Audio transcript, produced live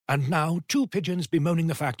And now, two pigeons bemoaning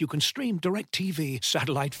the fact you can stream DirecTV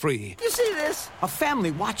satellite-free. You see this? A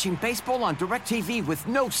family watching baseball on DirecTV with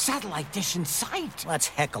no satellite dish in sight. Let's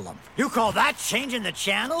heckle them. You call that changing the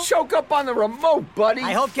channel? Choke up on the remote, buddy.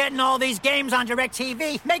 I hope getting all these games on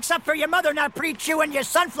DirecTV makes up for your mother not pre-chewing your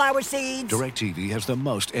sunflower seeds. DirecTV has the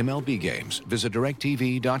most MLB games. Visit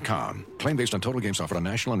DirecTV.com. Claim based on total games offered on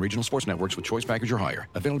national and regional sports networks with choice package or higher.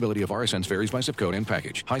 Availability of RSNs varies by zip code and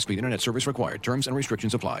package. High-speed internet service required. Terms and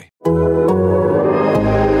restrictions apply. The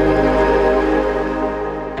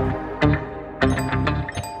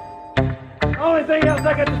only thing else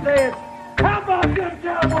I got to say is, how about them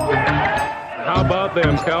Cowboys? How about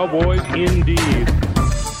them Cowboys, indeed.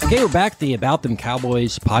 Okay, we're back. The About Them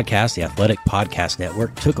Cowboys podcast, the Athletic Podcast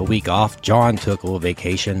Network, took a week off. John took a little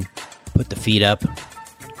vacation, put the feet up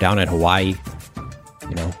down in Hawaii,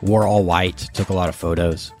 wore all white, took a lot of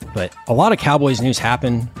photos. But a lot of Cowboys news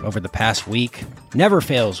happened over the past week. Never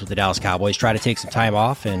fails with the Dallas Cowboys. Try to take some time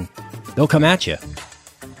off, and they'll come at you.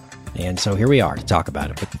 And so here we are to talk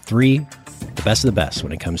about it. But the best of the best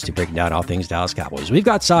when it comes to breaking down all things Dallas Cowboys. We've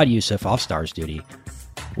got Saad Yousuf off Stars duty.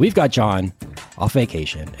 We've got John off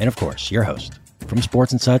vacation. And, of course, your host from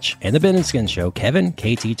Sports and Such and the Ben and Skin Show, Kevin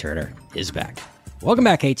KT Turner, is back. Welcome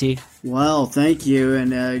back, KT. Well, thank you,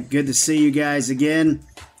 and good to see you guys again.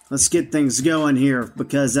 Let's get things going here,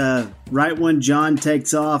 because right when John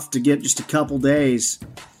takes off to get just a couple days,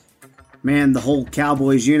 man, the whole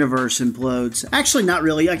Cowboys universe implodes. Actually, not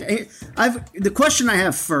really. The question I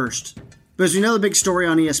have first, because we know the big story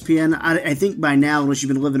on ESPN, I think by now, unless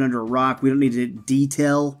you've been living under a rock, we don't need to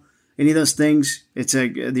detail any of those things. It's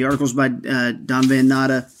the article's by Don Van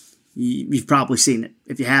Natta. You've probably seen it.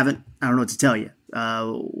 If you haven't, I don't know what to tell you.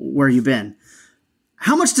 Where you been?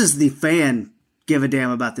 How much does the fan give a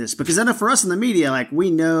damn about this? Because I know for us in the media,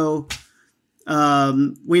 we know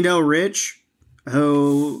Rich,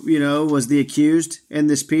 who was the accused in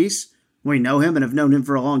this piece. We know him and have known him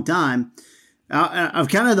for a long time. I've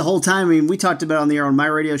kind of the whole time. I mean, we talked about it on the air on my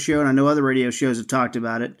radio show, and I know other radio shows have talked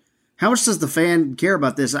about it. How much does the fan care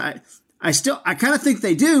about this? I kind of think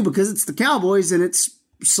they do, because it's the Cowboys and it's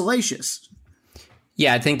salacious.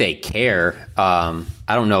 Yeah, I think they care. I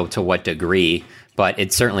don't know to what degree, but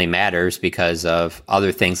it certainly matters because of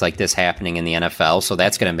other things like this happening in the NFL. So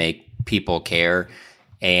that's going to make people care.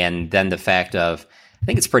 And then the fact of, I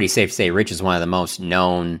think it's pretty safe to say Rich is one of the most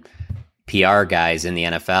known PR guys in the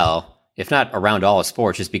NFL, if not around all of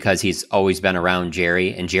sports, just because he's always been around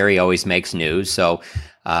Jerry, and Jerry always makes news. So,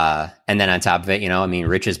 and then on top of it,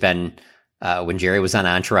 Rich has been, when Jerry was on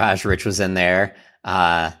Entourage, Rich was in there.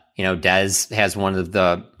 Dez has one of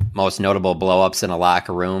the most notable blow-ups in a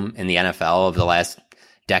locker room in the NFL of the last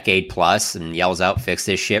decade plus, and yells out, "Fix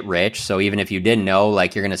this shit, Rich." So even if you didn't know, you're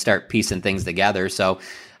going to start piecing things together. So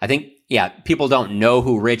I think, people don't know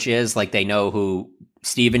who Rich is like they know who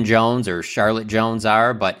Stephen Jones or Charlotte Jones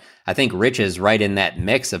are, but I think Rich is right in that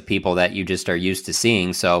mix of people that you just are used to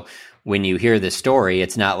seeing. So when you hear this story,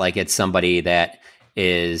 it's not like it's somebody that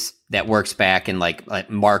works back in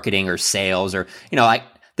like marketing or sales or,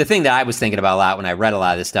 the thing that I was thinking about a lot when I read a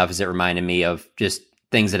lot of this stuff is it reminded me of just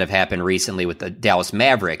things that have happened recently with the Dallas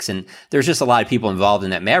Mavericks. And there's just a lot of people involved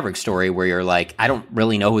in that Mavericks story where you're like, I don't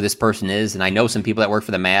really know who this person is. And I know some people that work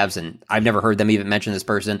for the Mavs, and I've never heard them even mention this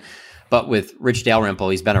person. But with Rich Dalrymple,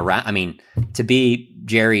 he's been around. I mean, to be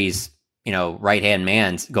Jerry's, right-hand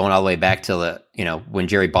man going all the way back to when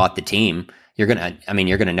Jerry bought the team, you're going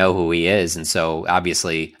to know who he is. And so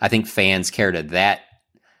obviously I think fans care to that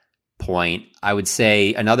point. I would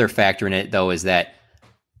say another factor in it, though, is that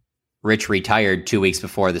Rich retired 2 weeks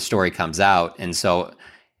before the story comes out. And so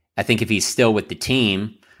I think if he's still with the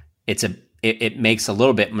team, it makes a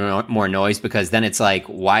little bit more noise, because then it's like,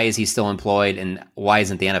 why is he still employed, and why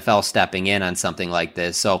isn't the NFL stepping in on something like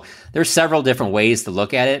this? So there's several different ways to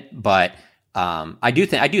look at it, but I do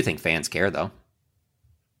think fans care, though.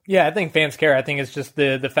 Yeah, I think fans care. I think it's just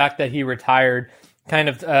the fact that he retired kind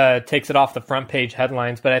of takes it off the front page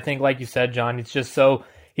headlines. But I think, like you said, John, he's just so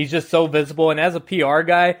visible. And as a PR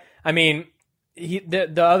guy, I mean,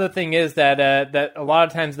 the other thing is that a lot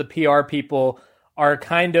of times the PR people are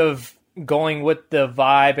kind of going with the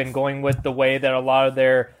vibe and going with the way that a lot of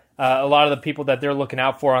the people that they're looking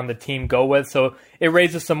out for on the team go with. So it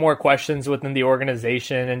raises some more questions within the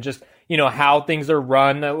organization and just, how things are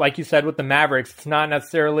run. Like you said with the Mavericks, it's not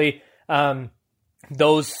necessarily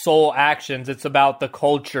those sole actions. It's about the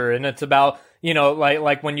culture, and it's about,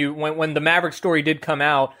 like when the Maverick story did come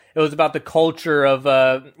out, it was about the culture of,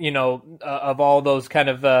 of all those kind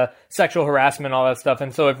of sexual harassment, all that stuff.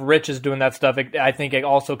 And so if Rich is doing that stuff, I think it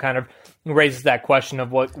also kind of raises that question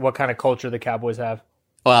of what kind of culture the Cowboys have.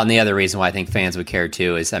 Well, and the other reason why I think fans would care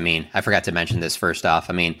too is, I mean, I forgot to mention this first off.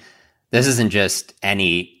 I mean, this isn't just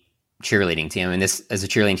any cheerleading team. I mean, this is a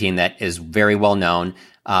cheerleading team that is very well known.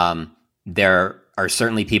 There are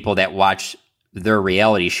certainly people that watch their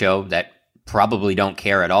reality show that probably don't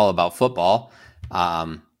care at all about football.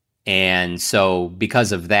 And so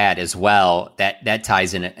because of that as well, that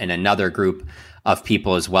ties in another group of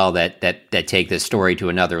people as well that take this story to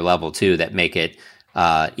another level too, that make it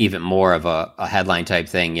even more of a headline type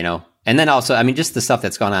thing, you know? And then also, I mean, just the stuff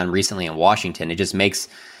that's gone on recently in Washington, it just makes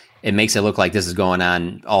it look like this is going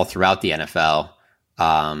on all throughout the NFL.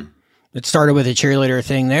 It started with a cheerleader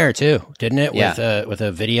thing there too, didn't it? Yeah. With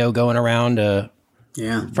a video going around.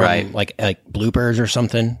 Yeah. From like bloopers or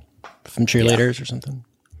something from cheerleaders or something.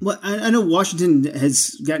 Well, I know Washington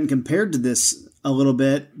has gotten compared to this a little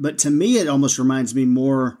bit, but to me, it almost reminds me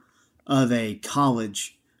more of a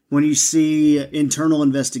college when you see internal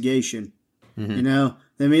investigation. Mm-hmm. You know,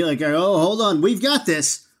 they mean like, oh, hold on, we've got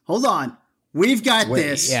this. Hold on, we've got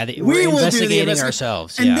this. Yeah, we're investigating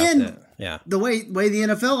ourselves. And then the way the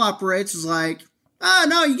NFL operates is like, oh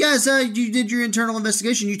no, you guys, you did your internal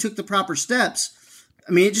investigation, you took the proper steps.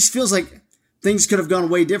 I mean, it just feels like things could have gone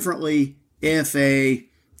way differently if the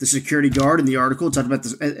security guard in the article talked about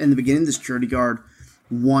this in the beginning. The security guard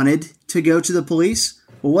wanted to go to the police.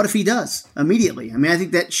 Well, what if he does immediately? I mean, I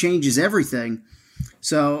think that changes everything.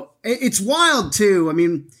 So it's wild too. I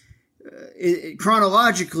mean,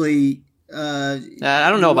 chronologically, I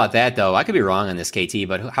don't know about that though. I could be wrong on this, KT,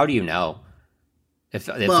 but how do you know? If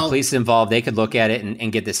the police is involved, they could look at it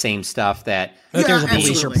and get the same stuff that... If there's a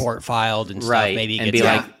police report filed and stuff, right, maybe and be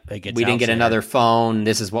like, we didn't get another phone,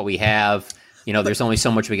 this is what we have. You know, there's only so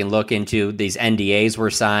much we can look into. These NDAs were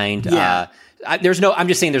signed. Yeah. I'm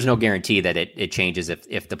just saying there's no guarantee that it changes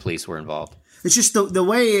if the police were involved. It's just the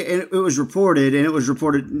way it was reported, and it was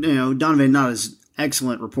reported, you know, Donovan, not as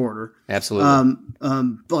excellent reporter. Absolutely.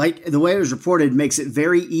 But like the way it was reported makes it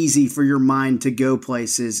very easy for your mind to go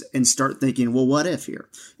places and start thinking, well, what if here?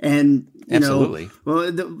 And you Absolutely. know,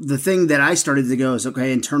 well, the thing that I started to go is,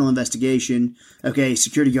 okay, internal investigation. Okay,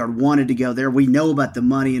 security guard wanted to go there. We know about the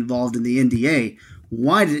money involved in the NDA.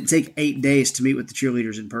 Why did it take 8 days to meet with the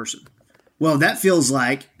cheerleaders in person? Well, that feels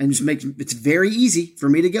like, and just makes it's very easy for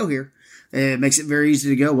me to go here. It makes it very easy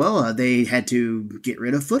to go, well, they had to get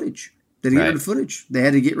rid of footage. They had to get rid of footage. They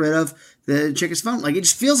had to get rid of check his phone. Like, it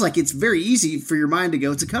just feels like it's very easy for your mind to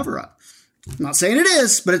go, it's a cover-up. I'm not saying it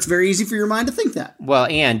is, but it's very easy for your mind to think that. Well,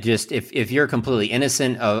 and just if you're completely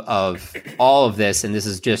innocent of all of this, and this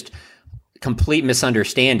is just complete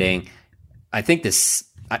misunderstanding, I think this,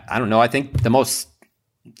 I don't know, I think the most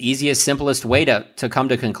easiest, simplest way to come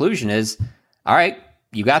to conclusion is, all right,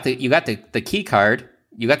 you got the key card,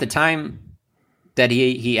 you got the time that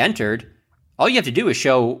he entered. All you have to do is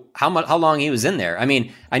show how long he was in there. I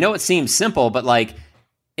mean, I know it seems simple, but like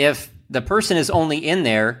if the person is only in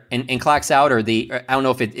there and clocks out, or I don't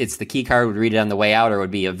know if it's the key card would read it on the way out, or it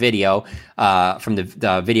would be a video from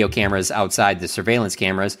the video cameras outside, the surveillance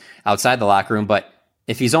cameras outside the locker room. But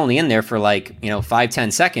if he's only in there for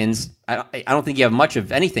 5-10 seconds, I don't think you have much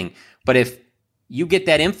of anything. But if you get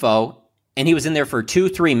that info and he was in there for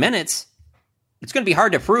 2-3 minutes, it's going to be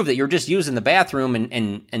hard to prove that you're just using the bathroom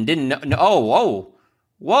and didn't know. Oh,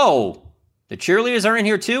 whoa. The cheerleaders are in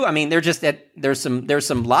here too. I mean, they're just that there's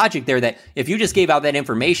some logic there that if you just gave out that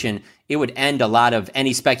information, it would end a lot of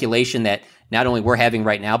any speculation that not only we're having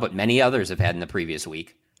right now, but many others have had in the previous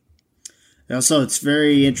week. Also, it's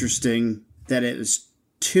very interesting that it was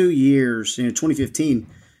 2 years, 2015.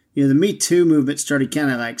 The Me Too movement started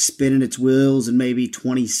kind of like spinning its wheels in maybe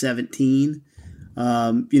 2017.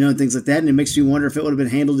 And things like that. And it makes me wonder if it would have been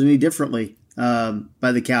handled any differently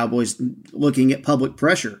by the Cowboys looking at public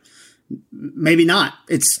pressure. Maybe not.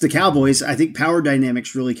 It's the Cowboys. I think power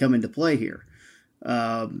dynamics really come into play here.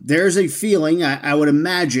 There's a feeling, I would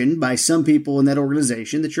imagine, by some people in that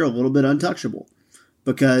organization that you're a little bit untouchable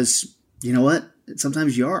because, you know what?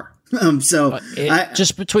 Sometimes you are.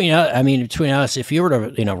 Just between us, if you were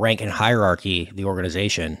to rank in hierarchy the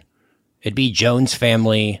organization, it'd be Jones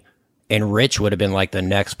family, and Rich would have been like the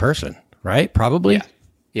next person, right? Probably. Yeah.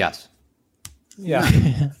 Yes. Yeah.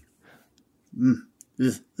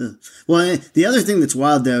 Well, the other thing that's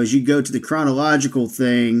wild though is you go to the chronological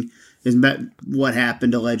thing is about what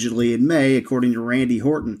happened allegedly in May, according to Randy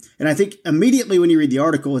Horton, and I think immediately when you read the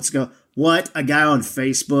article, it's go. What? A guy on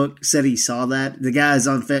Facebook said he saw that? The guys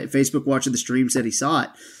on Facebook watching the stream said he saw it.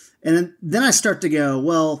 And then I start to go,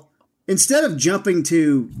 well, instead of jumping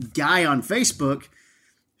to guy on Facebook,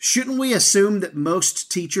 shouldn't we assume that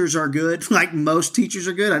most teachers are good? Like most teachers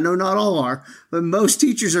are good? I know not all are, but most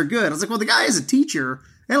teachers are good. I was like, well, the guy is a teacher.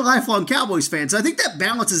 and lifelong Cowboys fan. So I think that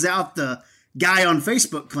balances out the guy on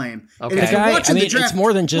Facebook claim. Okay. And if you're watching the draft, it's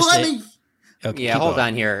more than just Okay, yeah, hold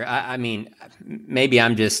on here. I mean, maybe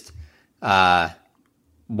I'm just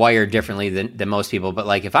wired differently than most people, but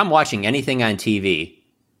like if I'm watching anything on TV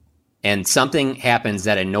and something happens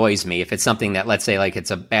that annoys me, if it's something that, let's say, like it's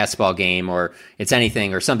a basketball game or it's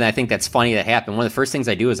anything or something I think that's funny that happened, one of the first things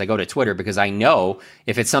I do is I go to Twitter because I know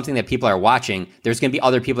if it's something that people are watching, there's going to be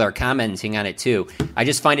other people that are commenting on it too. I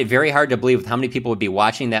just find it very hard to believe with how many people would be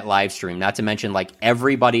watching that live stream, not to mention like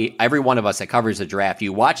every one of us that covers the draft.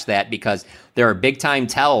 You watch that because there are big time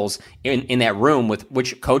tells in that room with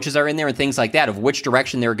which coaches are in there and things like that of which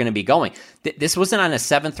direction they're going to be going. This wasn't on a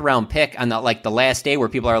 7th round pick on the last day where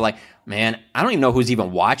people are like, man, I don't even know who's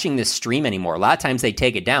even watching this stream anymore. A lot of times they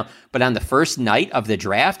take it down. But on the first night of the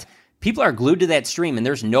draft, people are glued to that stream, and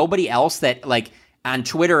there's nobody else that, like, on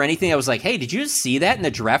Twitter or anything that was like, hey, did you just see that in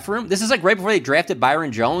the draft room? This is like right before they drafted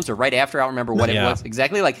Byron Jones or right after. I don't remember what it was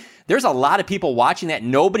exactly. Like, there's a lot of people watching that.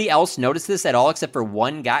 Nobody else noticed this at all except for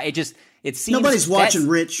one guy. It seems nobody's watching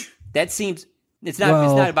Rich. That seems... It's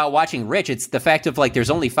not about watching Rich. It's the fact of, like, there's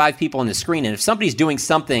only 5 people on the screen, and if somebody's doing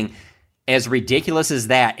something as ridiculous as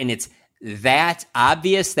that, and it's that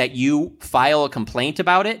obvious that you file a complaint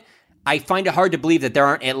about it, I find it hard to believe that there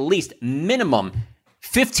aren't at least minimum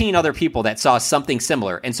 15 other people that saw something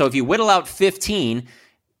similar. And so if you whittle out 15,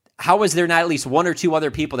 how is there not at least 1 or 2 other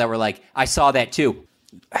people that were like, I saw that too?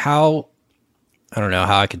 I don't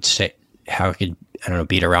know,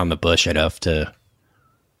 beat around the bush enough to,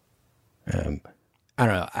 I don't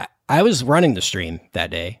know. I was running the stream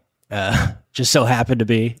that day. Just so happened to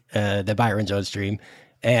be the Byron Jones stream.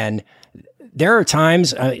 And there are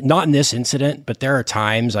times, not in this incident, but there are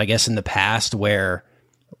times, I guess, in the past where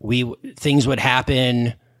things would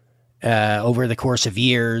happen over the course of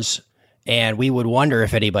years, and we would wonder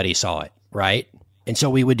if anybody saw it, right? And so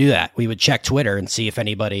we would do that. We would check Twitter and see if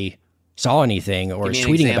anybody saw anything or is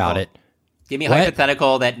tweeting about it. Give me a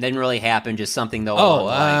hypothetical that didn't really happen, just something though.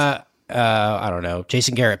 I don't know.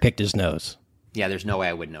 Jason Garrett picked his nose. Yeah, there's no way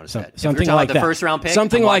I would notice that. Something like the that. First round pick.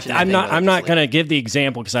 Something like that. I'm not going to give the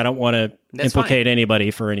example because I don't want to implicate anybody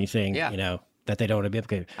for anything. Yeah. You know that they don't want to be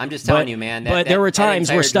implicated. I'm just telling you, man. But there were times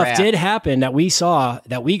where stuff did happen that we saw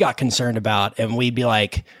that we got concerned about, and we'd be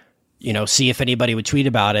like, you know, see if anybody would tweet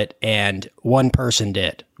about it, and one person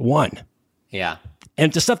did. One. Yeah.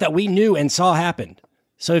 And the stuff that we knew and saw happened.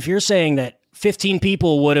 So if you're saying that 15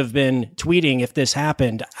 people would have been tweeting if this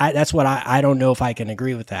happened, that's what I don't know if I can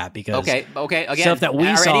agree with that because okay. Again, stuff that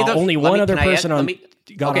we saw, only one other person on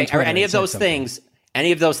Twitter. Are any of those things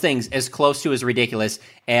as close to as ridiculous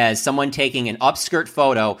as someone taking an upskirt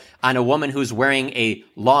photo on a woman who's wearing a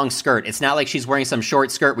long skirt? It's not like she's wearing some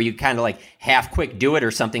short skirt where you kind of like half quick do it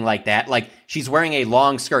or something like that. Like she's wearing a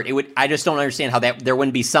long skirt. I just don't understand how there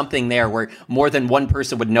wouldn't be something there where more than one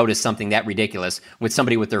person would notice something that ridiculous with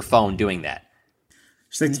somebody with their phone doing that.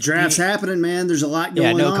 It's like the draft's happening, man. There's a lot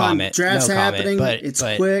going on. No comment. Draft's happening. But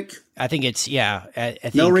quick. I think it's I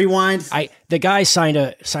think no rewind. The guy signed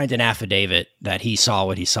an affidavit that he saw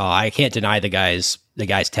what he saw. I can't deny the guy's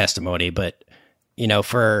testimony, but you know,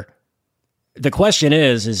 for the question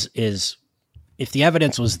is if the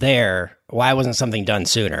evidence was there, why wasn't something done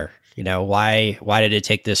sooner? You know, why did it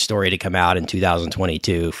take this story to come out in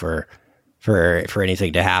 2022 for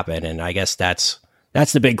anything to happen? And I guess that's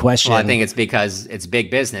the big question. Well, I think it's because it's big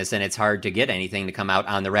business and it's hard to get anything to come out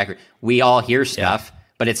on the record. We all hear stuff,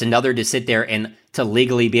 but it's another to sit there and to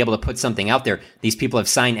legally be able to put something out there. These people have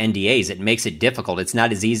signed NDAs. It makes it difficult. It's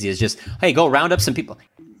not as easy as just, hey, go round up some people.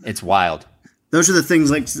 It's wild. Those are the things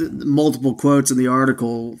like multiple quotes in the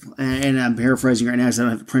article, and I'm paraphrasing right now because I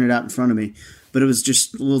don't have it printed out in front of me. But it was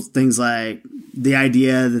just little things like the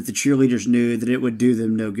idea that the cheerleaders knew that it would do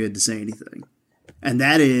them no good to say anything. And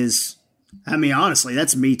that is... I mean, honestly,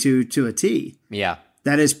 that's Me Too to a T. Yeah.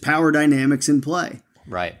 That is power dynamics in play.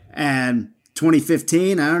 Right. And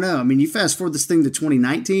 2015, I don't know. I mean, you fast forward this thing to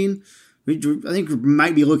 2019, I think we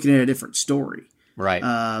might be looking at a different story. Right.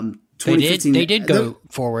 2015, they did go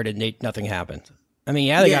forward and nothing happened. I mean,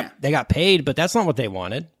 they got paid, but that's not what they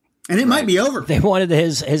wanted. And it might be over. They wanted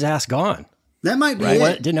his ass gone. That might be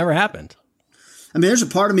it. It never happened. I mean, there's a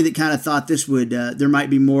part of me that kind of thought this would, there might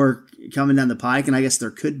be more coming down the pike, and I guess there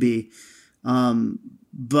could be.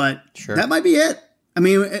 But sure. That might be it. I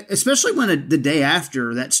mean, especially when the day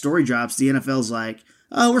after that story drops, the NFL's like,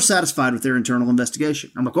 oh, we're satisfied with their internal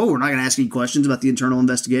investigation. I'm like, oh, we're not going to ask any questions about the internal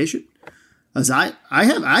investigation. As I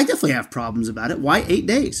definitely have problems about it. Why 8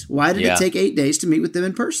 days? Why did it take 8 days to meet with them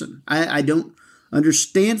in person? I don't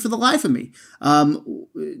understand for the life of me.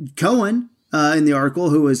 Cohen, in the article,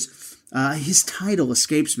 who was, his title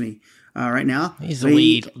escapes me. right now. He's the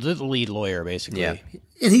lead lawyer, basically. Yeah.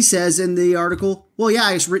 And he says in the article, well, yeah,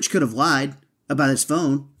 I guess Rich could have lied about his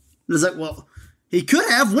phone. And it's like, well, he could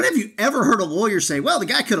have. When have you ever heard a lawyer say, well, the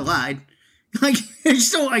guy could have lied? Like, I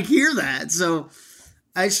just don't hear that. So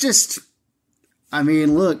it's just, I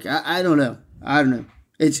mean, look, I don't know.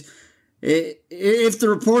 If the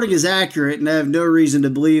reporting is accurate, and I have no reason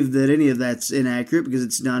to believe that any of that's inaccurate because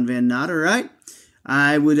it's Don Van Natta, right?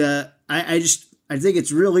 I would, I think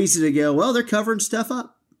it's real easy to go, well, they're covering stuff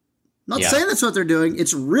up. Not saying that's what they're doing.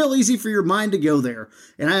 It's real easy for your mind to go there.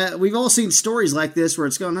 And we've all seen stories like this where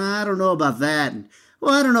it's going, I don't know about that. And,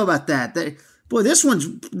 well, I don't know about that. Boy, this one's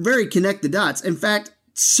very connect the dots. In fact,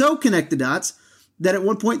 so connect the dots that at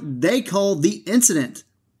one point they call the incident.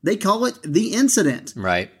 They call it the incident.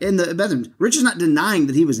 Right. In the bedroom. Rich is not denying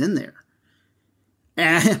that he was in there.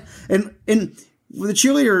 And the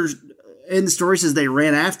cheerleaders in the story says they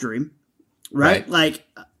ran after him. Right? Like,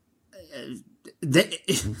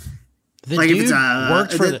 The dude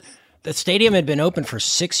worked for the stadium had been open for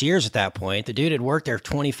 6 years at that point. The dude had worked there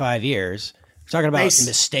 25 years. We're talking about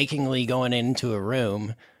mistakenly going into a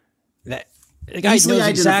room. That the guy knows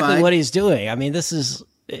exactly what he's doing. I mean,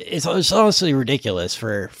 it's honestly ridiculous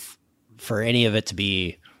for any of it to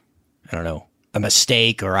be, I don't know, a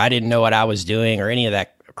mistake or I didn't know what I was doing or any of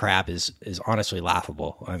that crap is honestly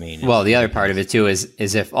laughable. I mean, well, the other part of it too is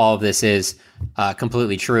if all of this is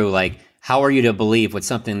completely true, like, how are you to believe with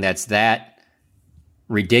something that's that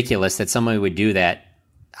ridiculous that somebody would do that?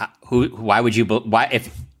 Why would you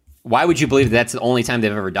believe that's the only time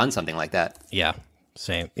they've ever done something like that? Yeah,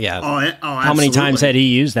 same. Yeah. How many times had he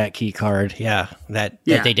used that key card? Yeah, that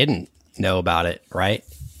they didn't know about it, right?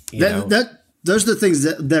 Those are the things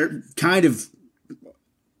that are kind of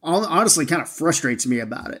honestly kind of frustrates me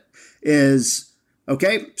about it. Is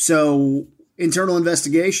okay, so. Internal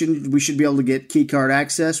investigation, we should be able to get key card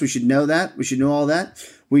access. We should know that. We should know all that.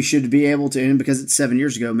 We should be able to, and because it's 7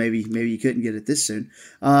 years ago, maybe you couldn't get it this soon.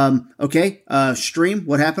 Stream,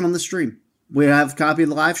 what happened on the stream? We have a copy of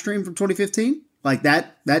the live stream from 2015. Like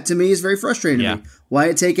that to me is very frustrating to me. Why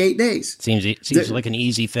it take 8 days? Seems like an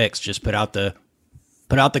easy fix. Just put out the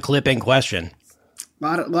clip in question.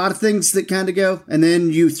 A lot of things that kind of go, and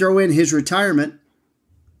then you throw in his retirement,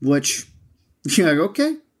 which you're like,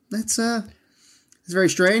 okay, that's it's very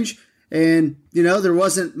strange. And, there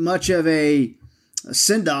wasn't much of a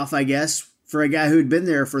send-off, I guess, for a guy who'd been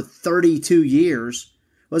there for 32 years.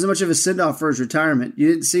 Wasn't much of a send-off for his retirement. You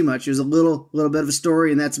didn't see much. It was a little bit of a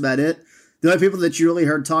story, and that's about it. The only people that you really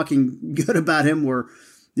heard talking good about him were,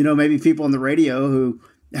 maybe people on the radio who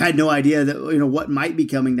had no idea that, what might be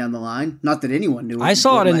coming down the line. Not that anyone knew. I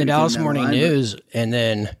saw it in the Dallas Morning News, and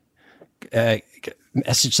then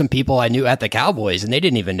messaged some people I knew at the Cowboys, and they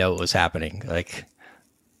didn't even know what was happening. Like,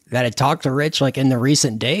 that had talked to Rich in the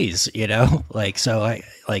recent days, it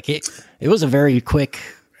was a very quick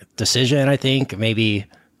decision, I think, maybe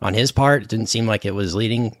on his part. It didn't seem like he was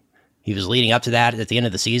leading up to that at the end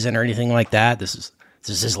of the season or anything like that. This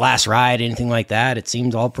is his last ride, anything like that. It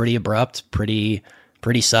seemed all pretty abrupt, pretty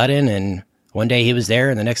sudden, and one day he was there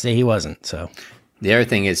and the next day he wasn't. So the other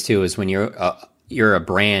thing is too, is when you're a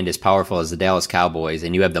brand as powerful as the Dallas Cowboys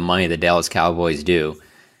and you have the money the Dallas Cowboys do,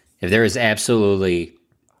 if there is absolutely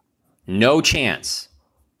no chance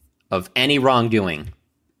of any wrongdoing,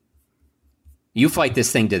 you fight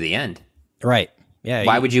this thing to the end. Right. Yeah.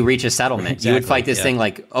 Why would you reach a settlement? Exactly, you would fight this thing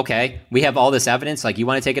like, okay, we have all this evidence. Like, you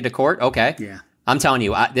want to take it to court? Okay. Yeah. I'm telling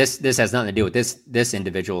you, this has nothing to do with this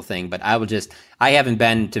individual thing, but I haven't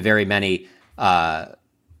been to very many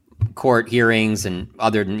court hearings and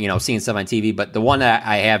other than, seeing stuff on TV, but the one that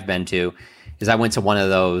I have been to is I went to one of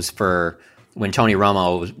those for when Tony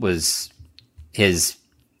Romo was his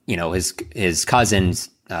cousin's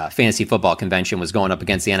fantasy football convention was going up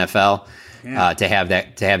against the NFL to have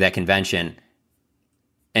that convention.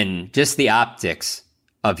 And just the optics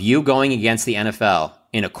of you going against the NFL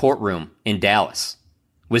in a courtroom in Dallas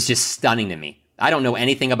was just stunning to me. I don't know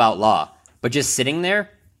anything about law, but just sitting there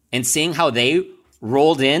and seeing how they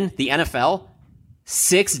rolled in the NFL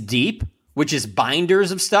 6 deep, which is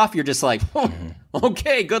binders of stuff, you're just like,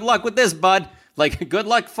 okay, good luck with this, bud. Like, good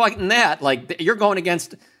luck fighting that. Like, you're going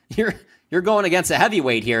against a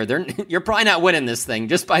heavyweight here. You're probably not winning this thing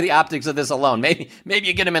just by the optics of this alone. Maybe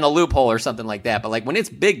you get them in a loophole or something like that. But like, when it's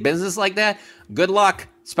big business like that, good luck.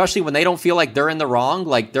 Especially when they don't feel like they're in the wrong.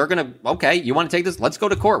 Like, they're gonna, okay, you want to take this? Let's go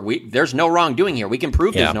to court. There's no wrongdoing here. We can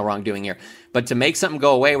prove there's no wrongdoing here. But to make something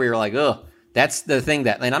go away where you're like, ugh, that's the thing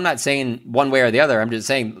that. And I'm not saying one way or the other. I'm just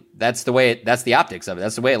saying that's the optics of it.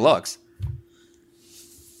 That's the way it looks.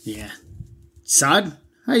 Yeah. Saad,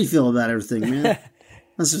 how you feel about everything, man?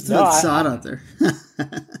 That's just that's odd out there.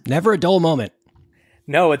 Never a dull moment.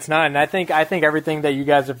 No, it's not, and I think everything that you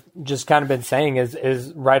guys have just kind of been saying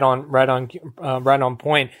is right on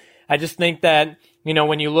point. I just think that, you know,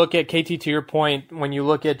 when you look at KT, to your point, when you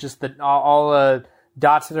look at just all the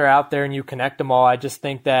dots that are out there and you connect them all, I just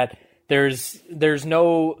think that there's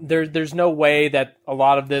no way that a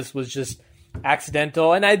lot of this was just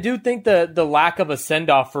accidental, and I do think the lack of a send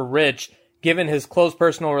off for Rich, given his close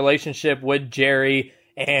personal relationship with Jerry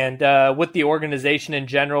and with the organization in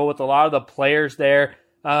general, with a lot of the players there,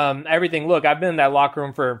 everything. Look, I've been in that locker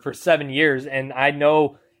room for 7 years, and I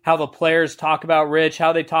know how the players talk about Rich,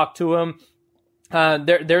 how they talk to him.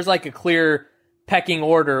 There's like a clear pecking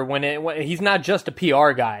order when he's not just a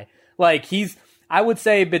PR guy. Like I would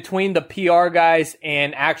say between the PR guys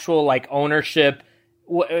and actual like ownership,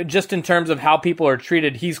 just in terms of how people are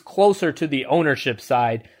treated, he's closer to the ownership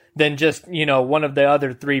side than just, you know, one of the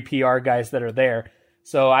other 3 PR guys that are there.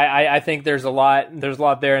 So I think there's a lot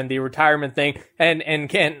there in the retirement thing. And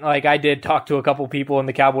Kent, like, I did talk to a couple people in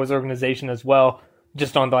the Cowboys organization as well,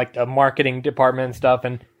 just on like the marketing department and stuff,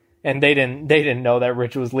 and they didn't know that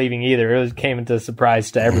Rich was leaving either. It came into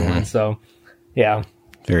surprise to everyone. So yeah.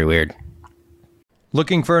 Very weird.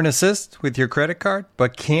 Looking for an assist with your credit card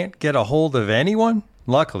but can't get a hold of anyone?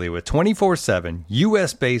 Luckily, with 24/7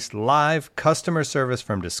 U.S.-based live customer service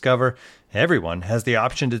from Discover, everyone has the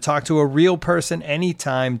option to talk to a real person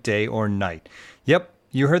anytime, day or night. Yep,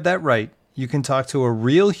 you heard that right. You can talk to a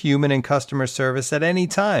real human in customer service at any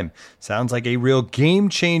time. Sounds like a real game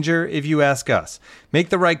changer if you ask us. Make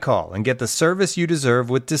the right call and get the service you deserve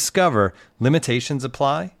with Discover. Limitations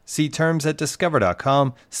apply. See terms at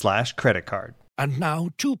discover.com/creditcard. And now,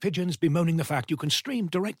 2 pigeons bemoaning the fact you can stream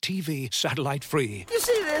DirecTV satellite-free. You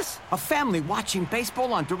see this? A family watching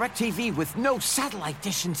baseball on DirecTV with no satellite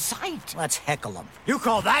dish in sight. Let's heckle them. You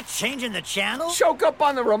call that changing the channel? Choke up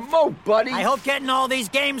on the remote, buddy. I hope getting all these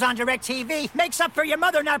games on DirecTV makes up for your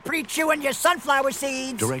mother not pre-chewing your sunflower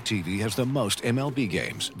seeds. DirecTV has the most MLB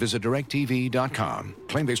games. Visit DirecTV.com.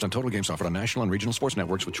 Claim based on total games offered on national and regional sports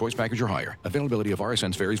networks with choice package or higher. Availability of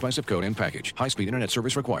RSNs varies by zip code and package. High-speed internet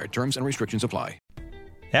service required. Terms and restrictions apply.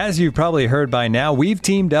 As you've probably heard by now, we've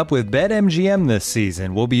teamed up with BetMGM this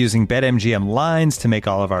season. We'll be using BetMGM lines to make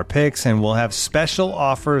all of our picks, and we'll have special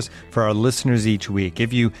offers for our listeners each week.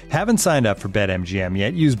 If you haven't signed up for BetMGM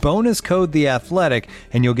yet, use bonus code The Athletic,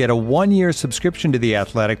 and you'll get a 1-year subscription to The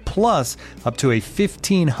Athletic, plus up to a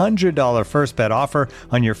 $1,500 first bet offer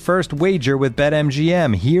on your first wager with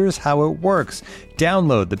BetMGM. Here's how it works.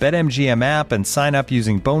 Download the BetMGM app and sign up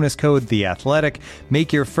using bonus code The Athletic.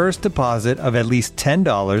 Make your first deposit of at least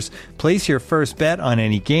 $10. Place your first bet on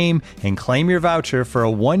any game and claim your voucher for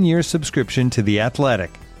a 1-year subscription to The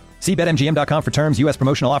Athletic. See BetMGM.com for terms. U.S.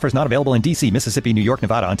 promotional offers not available in D.C., Mississippi, New York,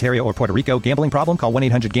 Nevada, Ontario, or Puerto Rico. Gambling problem? Call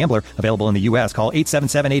 1-800-GAMBLER. Available in the U.S. Call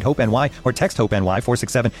 877-8-HOPE-NY or text HOPE-NY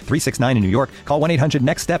 467-369 in New York. Call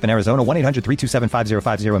 1-800-NEXT-STEP in Arizona.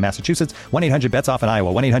 1-800-327-5050 in Massachusetts. 1-800-BETS-OFF in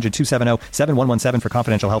Iowa. 1-800-270-7117 for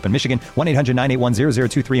confidential help in Michigan.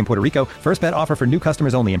 1-800-981-0023 in Puerto Rico. First bet offer for new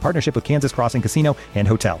customers only in partnership with Kansas Crossing Casino and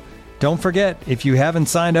Hotel. Don't forget, if you haven't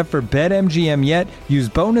signed up for BetMGM yet, use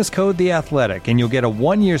bonus code The Athletic, and you'll get a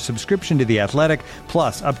 1-year subscription to The Athletic,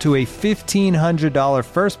 plus up to a $1,500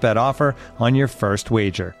 first bet offer on your first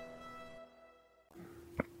wager.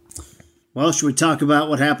 Well, should we talk about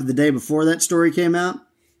what happened the day before that story came out?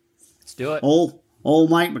 Let's do it. Old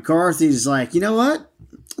Mike McCarthy's like, you know what?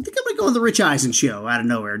 I think I'm going to go on the Rich Eisen show out of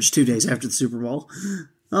nowhere, just 2 days after the Super Bowl.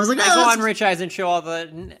 I was like, I go on Rich Eisen show all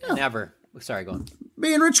the... Never. Sorry, go on.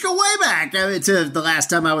 Me and Rich go way back. I mean, to the last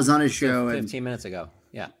time I was on his show. 15 minutes ago.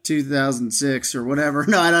 Yeah. 2006 or whatever.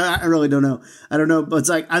 No, I really don't know. I don't know. But it's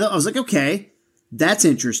like, I was like, okay, that's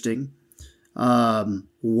interesting.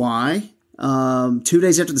 Why? 2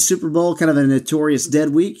 days after the Super Bowl, kind of a notorious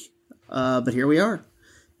dead week. But here we are.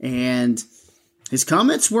 And his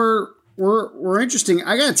comments were interesting.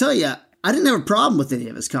 I got to tell you, I didn't have a problem with any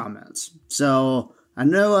of his comments. So I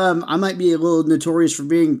know I might be a little notorious for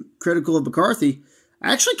being critical of McCarthy.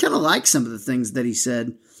 I actually kind of like some of the things that he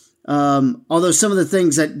said. Although some of the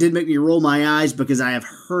things that did make me roll my eyes because I have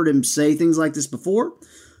heard him say things like this before.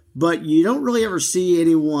 But you don't really ever see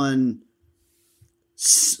anyone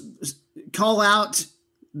call out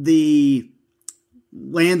the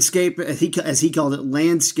landscape, as he called it,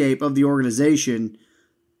 landscape of the organization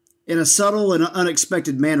in a subtle and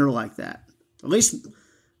unexpected manner like that. At least,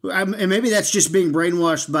 and maybe that's just being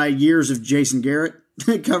brainwashed by years of Jason Garrett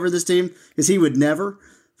cover this team, because he would never.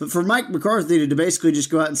 But for Mike McCarthy to basically just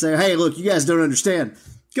go out and say, hey, look, you guys don't understand.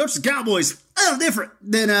 Coach the Cowboys, a little different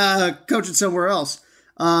than coaching somewhere else.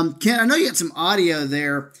 Ken, I know you had some audio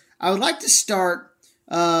there. I would like to start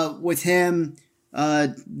with him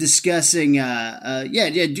discussing. We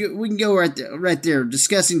can go right there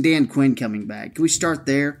discussing Dan Quinn coming back. Can we start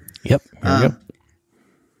there? Yep.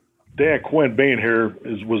 Dan Quinn being here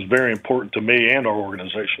was very important to me and our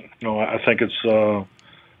organization. I think it's the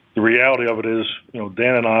reality of it is,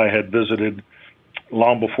 Dan and I had visited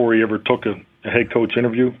long before he ever took a head coach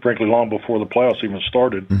interview, frankly, long before the playoffs even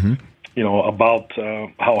started, about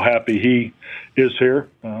how happy he is here,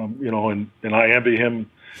 and I envy him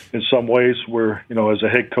in some ways where, as a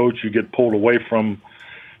head coach, you get pulled away from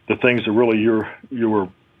the things that really you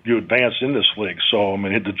advanced in this league. So,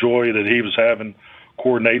 the joy that he was having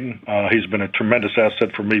coordinating, he's been a tremendous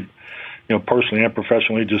asset for me, personally and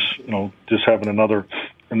professionally, just having another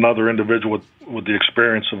individual with the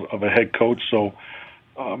experience of a head coach. So,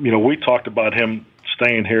 we talked about him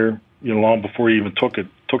staying here, long before he even took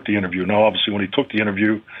the interview. Now, obviously, when he took the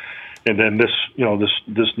interview, and then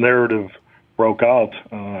this narrative broke out,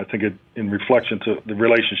 I think in reflection to the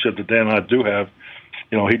relationship that Dan and I do have,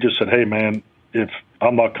 he just said, "Hey, man, if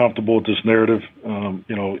I'm not comfortable with this narrative,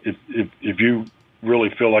 if you really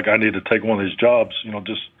feel like I need to take one of these jobs,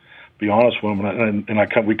 just be honest with him."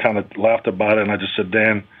 And we kind of laughed about it, and I just said,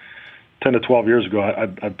 "Dan, 10 to 12 years ago,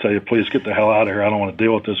 I'd tell you, please get the hell out of here. I don't want to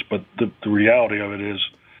deal with this." But the reality of it is,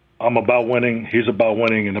 I'm about winning. He's about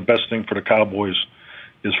winning, and the best thing for the Cowboys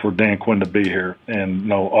is for Dan Quinn to be here.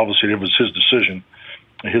 And obviously, it was his decision,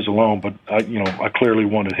 his alone. But I clearly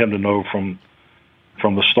wanted him to know from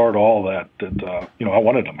the start of all that I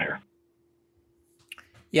wanted him here.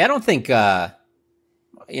 Yeah, I don't think I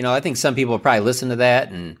think some people probably listen to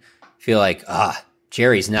that and feel like,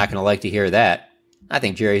 Jerry's not going to like to hear that. I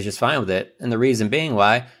think Jerry's just fine with it. And the reason being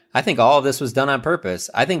why, I think all of this was done on purpose.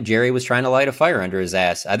 I think Jerry was trying to light a fire under his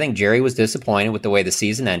ass. I think Jerry was disappointed with the way the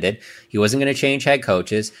season ended. He wasn't going to change head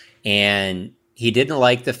coaches, and he didn't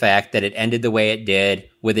like the fact that it ended the way it did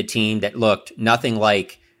with a team that looked nothing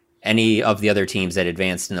like any of the other teams that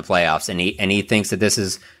advanced in the playoffs. And he thinks that this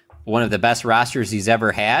is one of the best rosters he's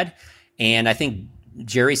ever had. And I think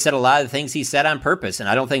Jerry said a lot of the things he said on purpose, and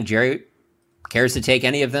I don't think Jerry cares to take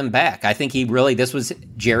any of them back. I think this was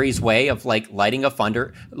Jerry's way of lighting a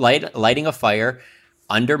fire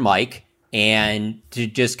under Mike, and to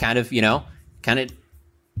just kind of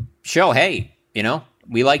show, hey,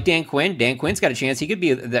 we like Dan Quinn. Dan Quinn's got a chance. He could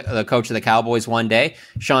be the coach of the Cowboys one day.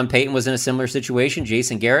 Sean Payton was in a similar situation.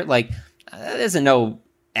 Jason Garrett, there's no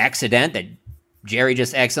accident that Jerry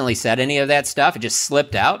just accidentally said any of that stuff. It just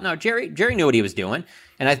slipped out. No, Jerry knew what he was doing.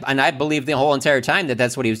 And I believe the whole entire time that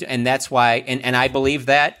that's what he was doing. And that's why, and I believe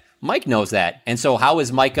that Mike knows that. And so how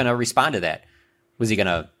is Mike going to respond to that? Was he going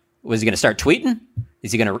to start tweeting?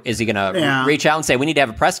 Is he going to reach out and say, we need to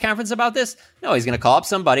have a press conference about this? No, he's going to call up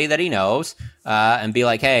somebody that he knows and be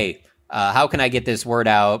like, hey, how can I get this word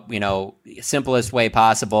out, simplest way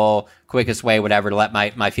possible, quickest way, whatever, to let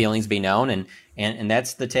my feelings be known. And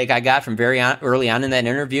that's the take I got from very early on in that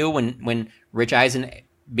interview when Rich Eisen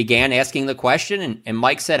began asking the question, and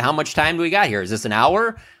Mike said, how much time do we got here? Is this an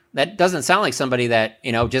hour? That doesn't sound like somebody that,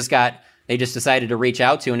 they just decided to reach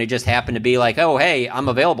out to, and it just happened to be like, oh, hey, I'm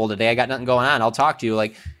available today. I got nothing going on. I'll talk to you.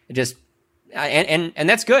 And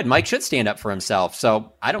that's good. Mike should stand up for himself.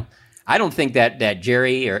 So I don't think that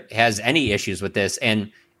Jerry has any issues with this,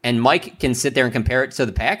 and Mike can sit there and compare it to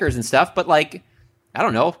the Packers and stuff, but I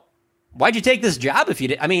don't know. Why'd you take this job if you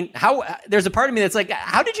did? There's a part of me that's like,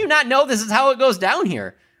 how did you not know this is how it goes down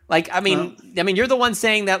here? You're the one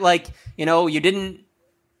saying that, you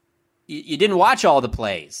didn't watch all the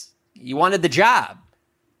plays. You wanted the job.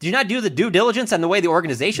 Did you not do the due diligence on the way the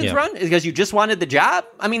organization's run? Because you just wanted the job?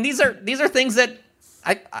 These are things that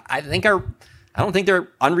I don't think they're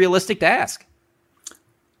unrealistic to ask.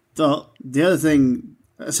 The other thing,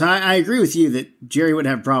 so I agree with you that Jerry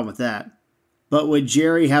wouldn't have a problem with that. But would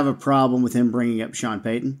Jerry have a problem with him bringing up Sean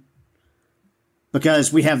Payton?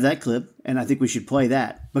 Because we have that clip, and I think we should play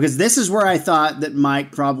that. Because this is where I thought that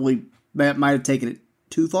Mike probably might have taken it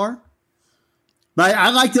too far. But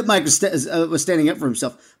I like that Mike was standing up for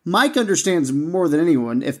himself. Mike understands more than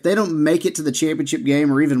anyone, if they don't make it to the championship game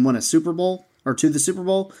or even win a Super Bowl or to the Super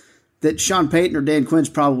Bowl, that Sean Payton or Dan Quinn's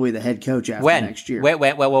probably the head coach after next year.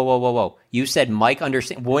 Whoa. You said Mike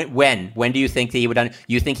understand. When do you think that he would?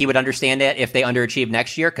 You think he would understand that if they underachieve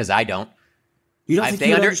next year? Because I don't. You don't think he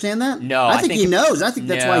would understand that? No, I think he knows. I think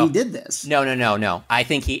that's why he did this. No. I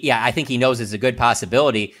think he knows it's a good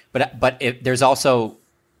possibility. But if there's also,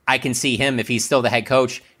 I can see him if he's still the head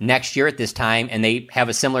coach next year at this time, and they have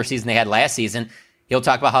a similar season they had last season. He'll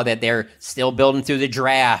talk about how that they're still building through the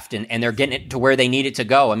draft and they're getting it to where they need it to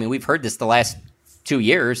go. We've heard this the last 2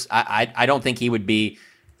 years. I don't think he would be.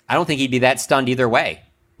 I don't think he'd be that stunned either way.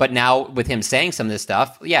 But now with him saying some of this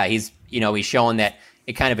stuff, yeah, he's showing that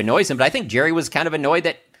it kind of annoys him. But I think Jerry was kind of annoyed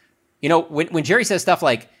that, when Jerry says stuff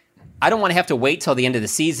like, I don't want to have to wait till the end of the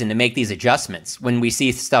season to make these adjustments when we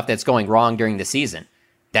see stuff that's going wrong during the season.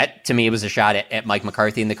 That, to me, was a shot at Mike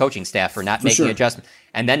McCarthy and the coaching staff for not making adjustments.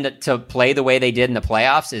 And then to play the way they did in the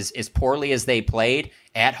playoffs, as poorly as they played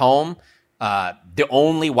at home, the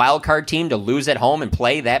only wild card team to lose at home and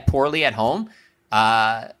play that poorly at home,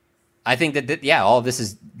 I think that all of this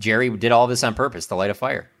is Jerry did all of this on purpose to light a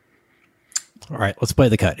fire. All right, let's play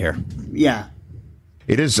the cut here. Yeah.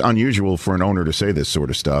 It is unusual for an owner to say this sort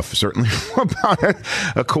of stuff, certainly about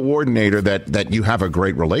a coordinator that you have a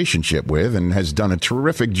great relationship with and has done a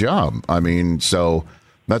terrific job. I mean, so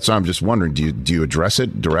that's why I'm just wondering, do you address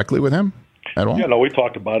it directly with him at all? Yeah, no, we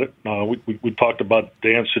talked about it. We talked about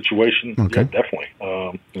Dan's situation. Okay. Yeah,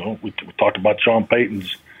 definitely. We talked about Sean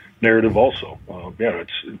Payton's narrative also.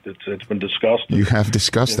 It's been discussed. You have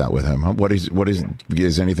discussed that with him. Huh? What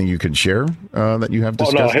is anything you can share that you have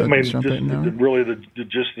discussed? Really,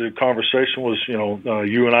 the conversation was,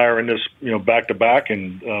 you and I are in this, back to back,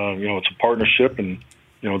 and it's a partnership, and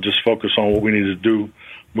just focus on what we need to do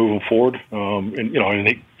moving forward.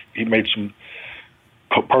 And he made some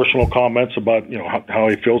personal comments about how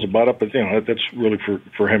he feels about it, but that's really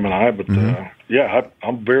for him and I. But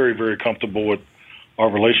I'm very, very comfortable with our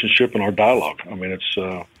relationship and our dialogue. I mean, it's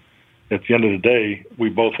at the end of the day, we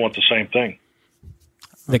both want the same thing.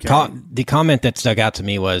 The comment that stuck out to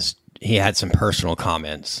me was he had some personal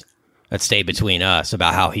comments that stayed between us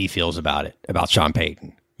about how he feels about it, about Sean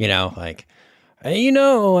Payton. That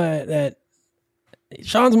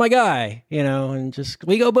Sean's my guy, and just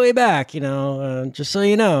we go way back, just so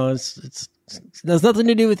you know, it has nothing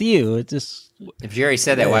to do with you. It just if Jerry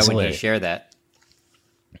said that, why wouldn't you share that?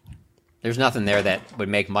 There's nothing there that would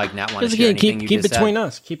make Mike not want to share anything you keep just between said.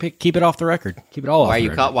 us. Keep it off the record. Keep it all off the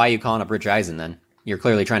record. Why are you calling up Rich Eisen then? You're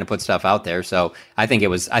clearly trying to put stuff out there. So I think it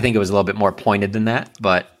was a little bit more pointed than that,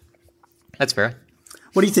 but that's fair.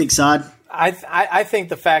 What do you think, Saad? I think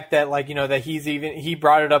the fact that that he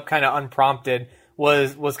brought it up kind of unprompted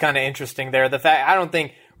was kind of interesting there. The fact I don't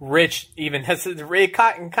think Rich even has it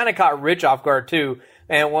kind of caught Rich off guard too.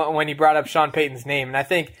 And when he brought up Sean Payton's name, and I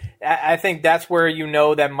think that's where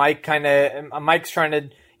that Mike's trying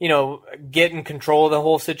to get in control of the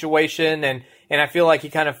whole situation, and I feel like he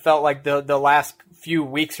kind of felt like the last few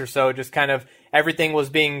weeks or so just kind of everything was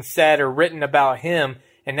being said or written about him,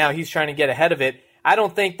 and now he's trying to get ahead of it. I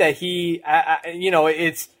don't think that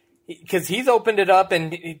it's because he's opened it up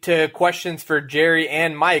to questions for Jerry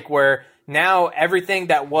and Mike, where now everything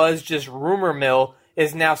that was just rumor mill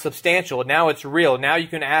is now substantial. Now it's real. Now you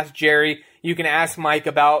can ask Jerry, you can ask Mike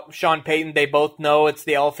about Sean Payton. They both know it's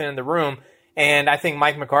the elephant in the room. And I think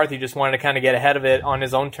Mike McCarthy just wanted to kind of get ahead of it on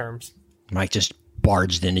his own terms. Mike just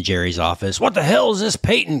barged into Jerry's office. What the hell is this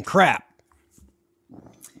Payton crap?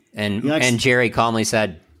 And Jerry calmly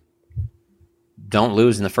said, don't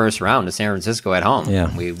lose in the first round to San Francisco at home.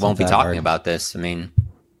 Yeah, we won't be talking about this. I mean,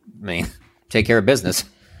 take care of business.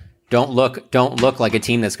 Don't look like a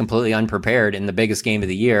team that's completely unprepared in the biggest game of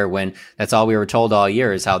the year, when that's all we were told all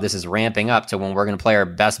year is how this is ramping up to when we're going to play our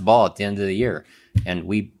best ball at the end of the year. And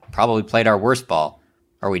we probably played our worst ball.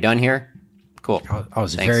 Are we done here? Cool. I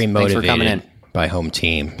was very motivated for coming in. by Home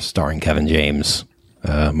Team, starring Kevin James,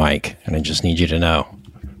 Mike, and I just need you to know,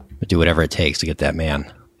 I'll do whatever it takes to get that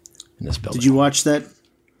man in this building. Did you watch that?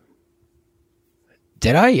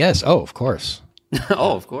 Did I? Yes. Oh, of course.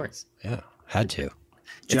 Oh, of course. Yeah, had to.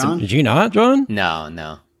 John? Did you not, John?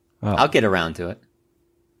 No. Oh. I'll get around to it.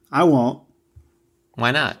 I won't.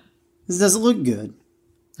 Why not? This doesn't look good.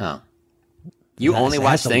 Oh. You only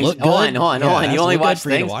watch things? Hold on. You only watch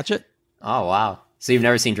things? You to watch it? Oh, wow. So you've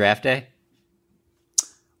never seen Draft Day?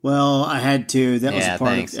 Well, I had to. That was a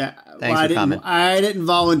part thanks. of Thanks for coming. I didn't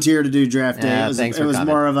volunteer to do Draft Day. Yeah, it was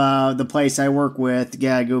more of the place I work with.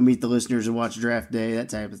 Yeah, go meet the listeners and watch Draft Day, that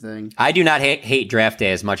type of thing. I do not hate Draft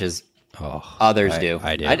Day as much as others do.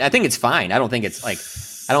 I do. I think it's fine. I don't think it's like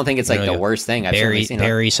the worst thing. I've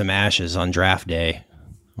bury some ashes on Draft Day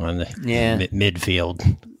on the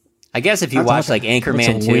midfield. I guess if you watch like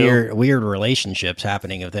Anchorman 2, weird relationships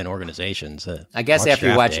happening within organizations. I guess after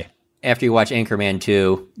you watch Anchorman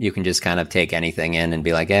 2, you can just kind of take anything in and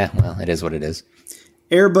be like, well, it is what it is.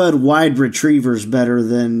 Airbud Wide Retriever's better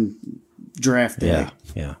than Draft Day.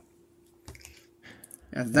 Yeah.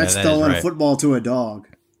 That's throwing a football to a dog.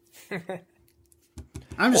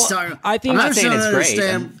 I'm just talking. I'm not saying it's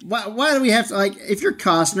great. Why do we have to, if you're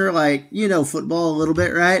Costner, football a little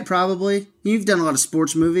bit, right? Probably. You've done a lot of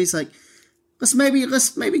sports movies.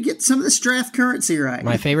 let's maybe get some of this draft currency right.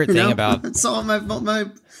 My favorite thing about that's all this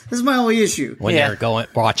is my only issue. When they're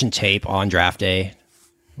watching tape on draft day,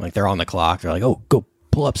 like they're on the clock, they're like, "Oh, go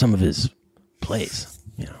pull up some of his plays."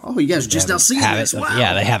 Oh, you guys are just now seeing this. Wow.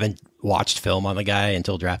 Yeah, they haven't watched film on the guy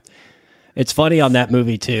until draft. It's funny on that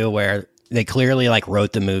movie too, where they clearly like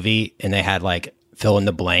wrote the movie and they had like fill in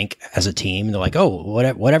the blank as a team. And they're like, "Oh,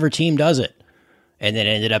 whatever team does it," and then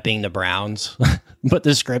it ended up being the Browns. But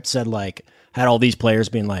the script said like had all these players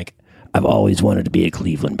being like, "I've always wanted to be a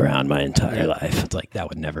Cleveland Brown my entire life." It's like that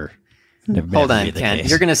would never Hold on, be the Ken. case.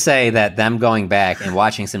 You're going to say that them going back and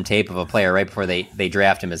watching some tape of a player right before they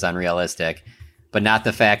draft him is unrealistic, but not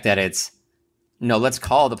the fact that it's no. Let's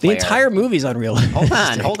call the player. The entire movie's unrealistic.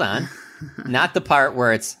 Hold on. Not the part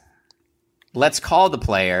where it's let's call the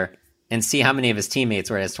player and see how many of his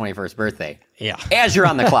teammates were at his 21st birthday. Yeah. As you're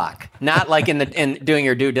on the clock, not like in doing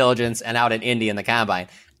your due diligence and out at Indy in the combine.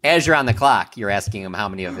 As you're on the clock, you're asking him how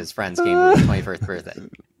many of his friends came to his 21st birthday.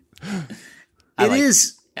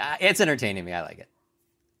 It's entertaining me. I like it.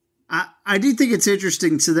 I do think it's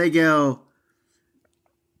interesting. So they go.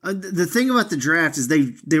 The thing about the draft is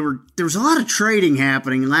there was a lot of trading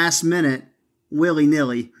happening last minute, willy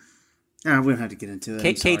nilly. We don't have to get into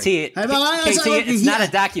it. KT, it's not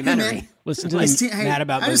a documentary. Listen to him mad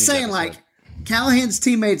about. I was saying like Callahan's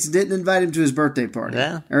teammates didn't invite him to his birthday party,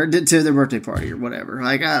 or did to their birthday party or whatever.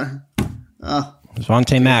 Like,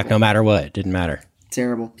 Devontae Mack, no matter what, it didn't matter.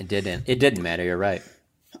 Terrible. It didn't matter. You're right.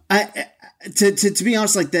 To be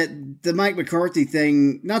honest, like that, the Mike McCarthy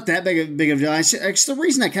thing, not that big of a deal. It's the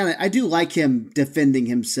reason I do like him defending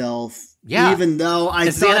himself. Yeah. Even though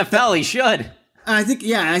it's the NFL, he should. I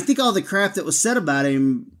think all the crap that was said about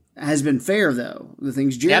him has been fair, though. The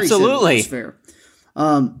things Jerry said was fair.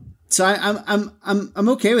 So I'm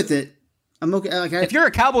okay with it. I'm okay. Like if you're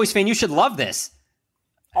a Cowboys fan, you should love this.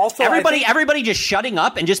 Also, everybody just shutting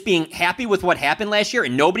up and just being happy with what happened last year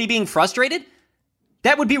and nobody being frustrated.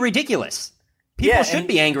 That would be ridiculous. People should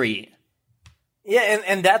be angry. Yeah,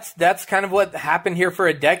 and that's kind of what happened here for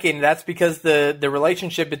a decade, and that's because the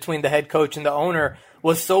relationship between the head coach and the owner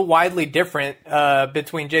was so widely different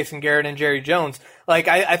between Jason Garrett and Jerry Jones. Like,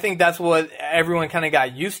 I think that's what everyone kind of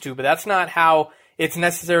got used to, but that's not how it's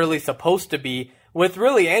necessarily supposed to be with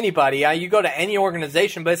really anybody. You go to any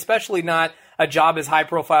organization, but especially not a job as high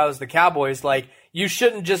profile as the Cowboys. Like, you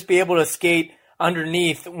shouldn't just be able to skate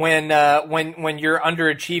underneath when you're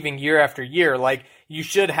underachieving year after year. Like, you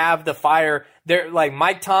should have the fire there. Like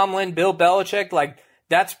Mike Tomlin, Bill Belichick, like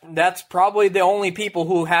that's probably the only people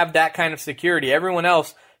who have that kind of security. Everyone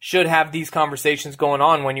else should have these conversations going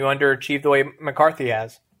on when you underachieve the way McCarthy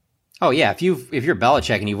has. Oh yeah, if you're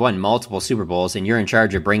Belichick and you've won multiple Super Bowls and you're in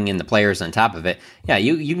charge of bringing in the players on top of it, yeah,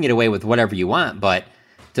 you can get away with whatever you want. But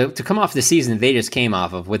to come off the season they just came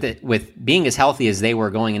off of with being as healthy as they were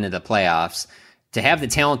going into the playoffs, to have the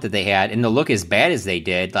talent that they had and to look as bad as they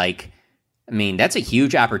did, like, I mean, that's a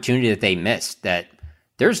huge opportunity that they missed. That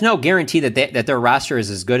there's no guarantee that their roster is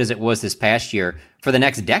as good as it was this past year for the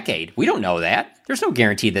next decade. We don't know that. There's no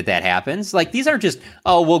guarantee that happens. Like, these aren't just,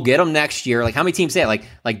 oh, we'll get them next year. Like, how many teams say it?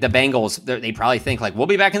 Like the Bengals, they probably think, like, we'll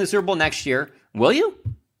be back in the Super Bowl next year. Will you?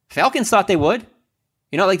 Falcons thought they would.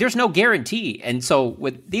 You know, like, there's no guarantee. And so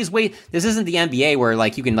with these ways, this isn't the NBA where,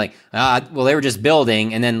 like, you can, like, well, they were just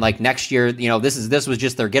building, and then, like, next year, you know, this was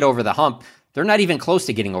just their get over the hump. They're not even close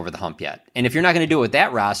to getting over the hump yet. And if you're not going to do it with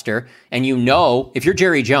that roster, and you know, if you're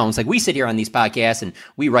Jerry Jones, like we sit here on these podcasts and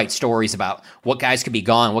we write stories about what guys could be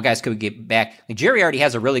gone, what guys could get back. Like, Jerry already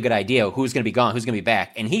has a really good idea of who's going to be gone, who's going to be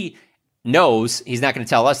back. And he knows, he's not going to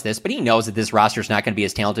tell us this, but he knows that this roster is not going to be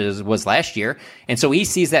as talented as it was last year. And so he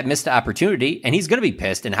sees that missed opportunity and he's going to be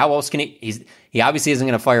pissed. And how else can he obviously isn't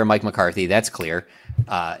going to fire Mike McCarthy. That's clear.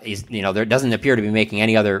 There doesn't appear to be making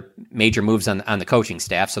any other major moves on the coaching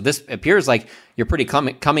staff. So this appears like you're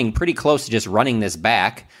coming pretty close to just running this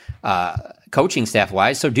back, coaching staff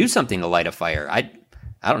wise. So do something to light a fire. I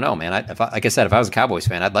don't know, man. Like I said, if I was a Cowboys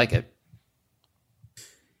fan, I'd like it.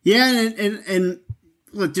 Yeah. And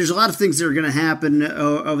look, there's a lot of things that are going to happen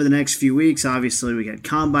over the next few weeks. Obviously, we got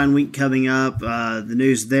Combine Week coming up. The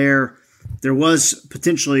news there was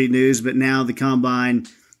potentially news, but now the Combine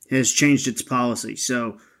has changed its policy.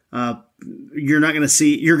 So you're going to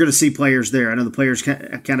see players there. I know the players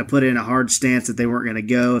kind of put in a hard stance that they weren't going to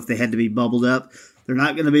go if they had to be bubbled up. They're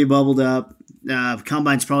not going to be bubbled up.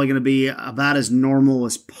 Combine's probably going to be about as normal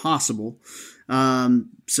as possible.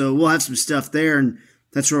 So we'll have some stuff there, and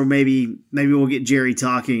that's where maybe we'll get Jerry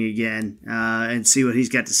talking again and see what he's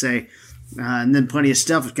got to say. And then plenty of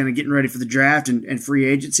stuff kind of getting ready for the draft and free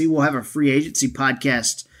agency. We'll have a free agency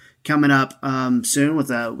podcast coming up soon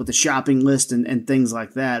with a shopping list and things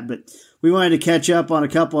like that. But we wanted to catch up on a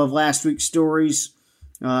couple of last week's stories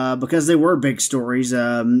because they were big stories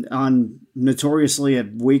on notoriously a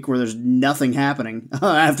week where there's nothing happening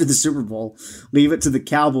after the Super Bowl. Leave it to the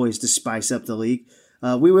Cowboys to spice up the league.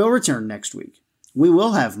 We will return next week. We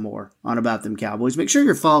will have more on About Them Cowboys. Make sure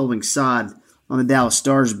you're following Sod on the Dallas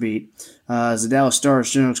Stars beat. As the Dallas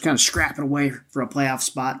Stars, is kind of scrapping away for a playoff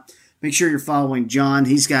spot. Make sure you're following John.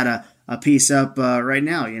 He's got a piece up right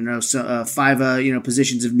now. So 5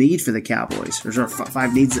 positions of need for the Cowboys. There's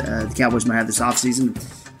 5 needs the Cowboys might have this offseason.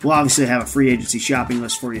 We'll obviously have a free agency shopping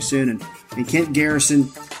list for you soon. And Kent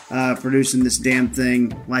Garrison producing this damn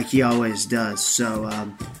thing like he always does. So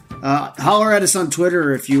holler at us on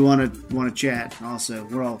Twitter if you want to chat. Also,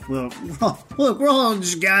 we're all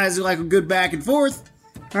just guys who like a good back and forth.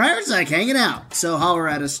 All right, it's like hanging out. So holler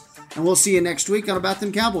at us, and we'll see you next week on About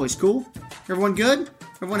Them Cowboys. Cool? Everyone good?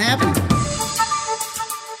 Everyone happy?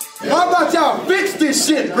 How about y'all fix this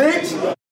shit, Rich?